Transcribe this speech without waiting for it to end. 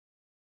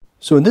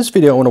So in this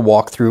video, I want to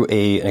walk through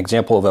an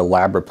example of a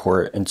lab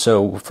report. And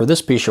so for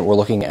this patient, we're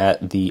looking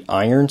at the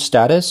iron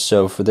status.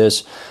 So for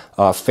this,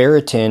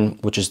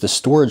 ferritin, which is the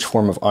storage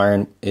form of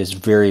iron, is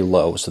very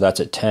low. So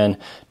that's at 10.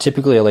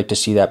 Typically, I like to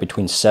see that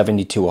between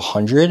 70 to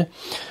 100.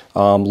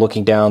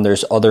 Looking down,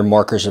 there's other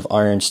markers of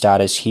iron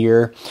status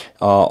here.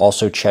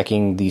 Also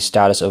checking the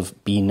status of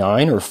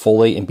B9 or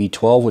folate and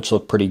B12, which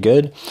look pretty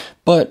good.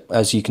 But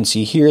as you can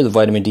see here, the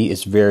vitamin D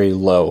is very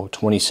low,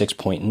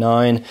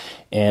 26.9,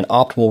 and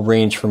optimal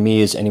range for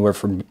me is anywhere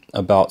from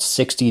about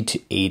 60 to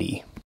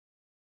 80.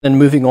 Then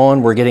moving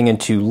on, we're getting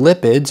into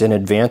lipids and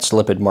advanced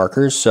lipid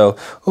markers. So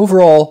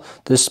overall,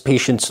 this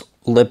patient's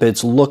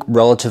lipids look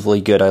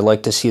relatively good. I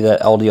like to see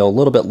that LDL a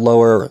little bit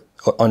lower,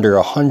 under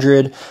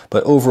 100,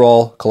 but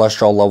overall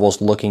cholesterol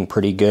levels looking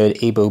pretty good.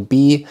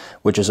 ApoB,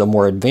 which is a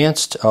more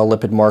advanced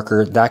lipid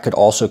marker, that could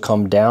also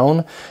come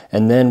down.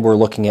 And then we're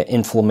looking at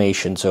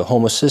inflammation. So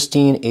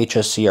homocysteine,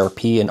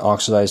 hsCRP, and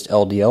oxidized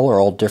LDL are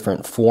all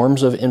different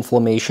forms of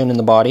inflammation in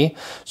the body.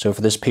 So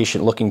for this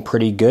patient, looking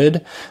pretty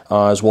good,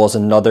 as well as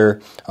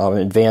another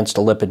advanced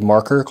lipid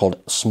marker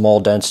called small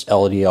dense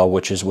LDL,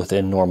 which is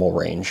within normal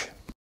range.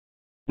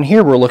 And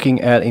here we're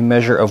looking at a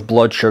measure of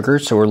blood sugar.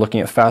 So we're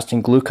looking at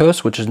fasting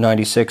glucose, which is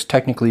 96,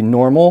 technically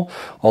normal,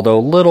 although a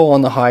little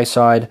on the high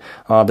side.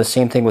 The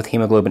same thing with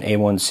hemoglobin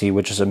A1C,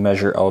 which is a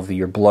measure of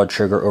your blood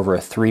sugar over a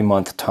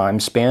 3-month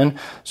time span.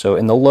 So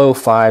in the low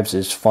 5s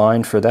is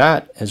fine for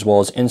that, as well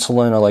as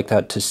insulin.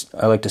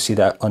 I like to see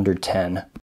that under 10.